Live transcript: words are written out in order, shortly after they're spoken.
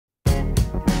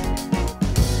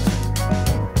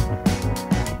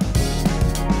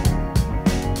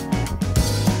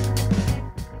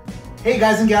Hey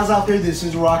guys and gals out there, this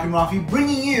is RockinRaffi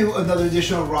bringing you another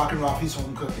edition of RockinRaffi's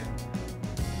Home Cooking.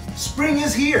 Spring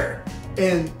is here,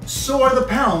 and so are the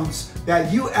pounds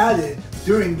that you added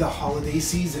during the holiday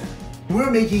season.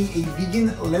 We're making a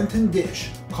vegan Lenten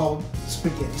dish called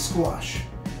spaghetti squash.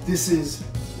 This is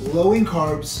low in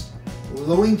carbs,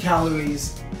 low in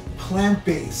calories,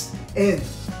 plant-based, and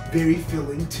very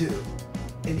filling too.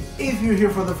 And if you're here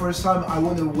for the first time, I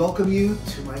want to welcome you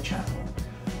to my channel.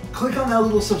 Click on that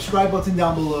little subscribe button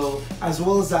down below, as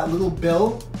well as that little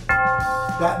bell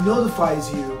that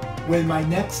notifies you when my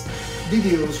next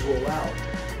videos roll out.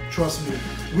 Trust me,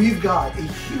 we've got a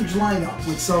huge lineup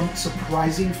with some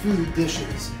surprising food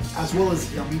dishes, as well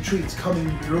as yummy treats coming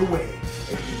your way,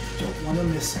 and you don't want to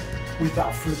miss it.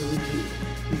 Without further ado,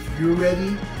 if you're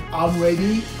ready, I'm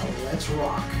ready, let's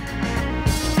rock.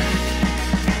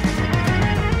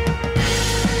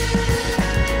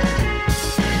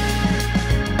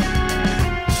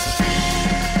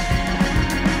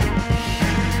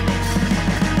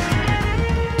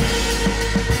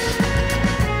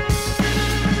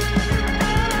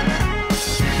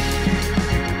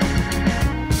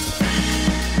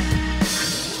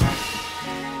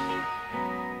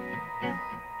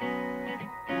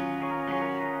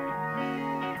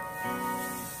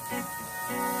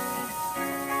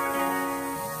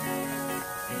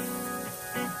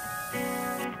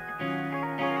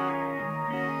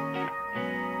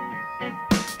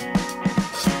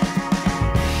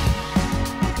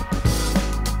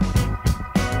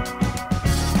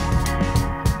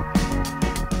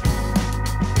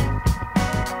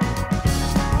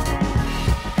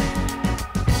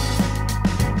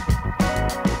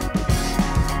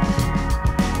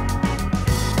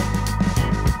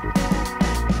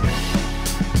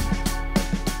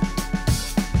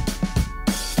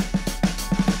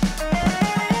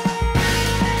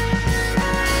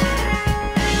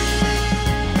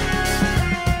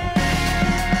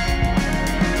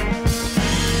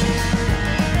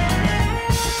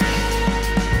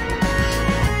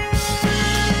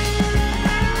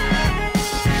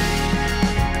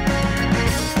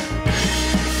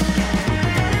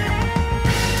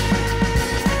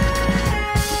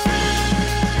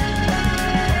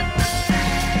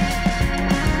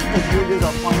 Here is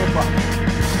our final product.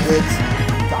 Let's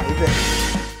dive in.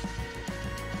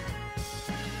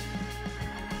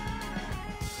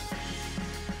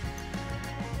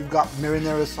 We've got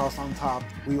marinara sauce on top.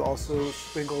 We also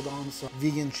sprinkled on some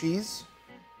vegan cheese.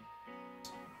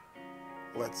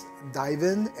 Let's dive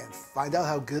in and find out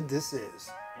how good this is.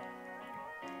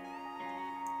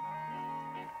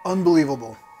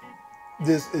 Unbelievable.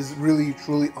 This is really,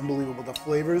 truly unbelievable. The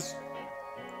flavors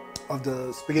of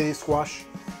the spaghetti squash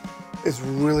is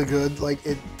really good. Like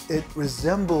it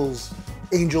resembles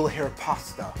angel hair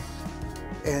pasta,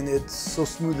 and it's so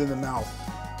smooth in the mouth.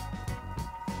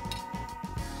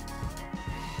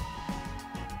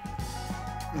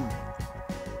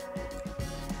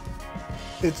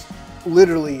 It's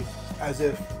literally as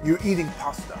if you're eating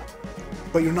pasta,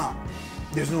 but you're not.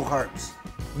 There's no carbs.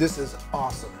 This is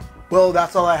awesome. Well,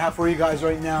 that's all I have for you guys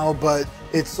right now, but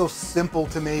it's so simple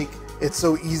to make. It's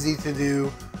so easy to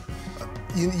do.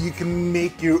 You can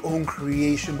make your own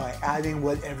creation by adding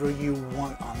whatever you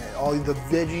want on it. All the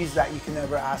veggies that you can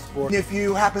ever ask for. And if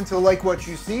you happen to like what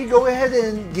you see, go ahead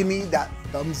and give me that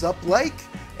thumbs up like,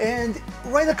 and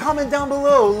write a comment down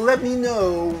below. Let me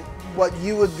know what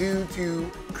you would do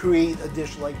to create a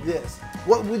dish like this.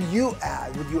 What would you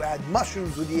add? Would you add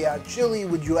mushrooms? Would you add chili?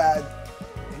 Would you add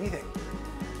anything?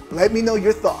 Let me know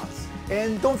your thoughts.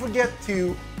 And don't forget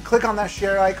to click on that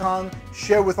share icon,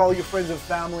 share with all your friends and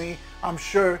family. I'm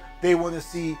sure they want to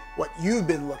see what you've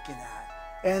been looking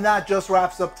at. And that just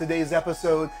wraps up today's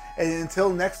episode. And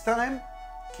until next time,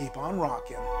 keep on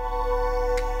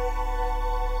rocking.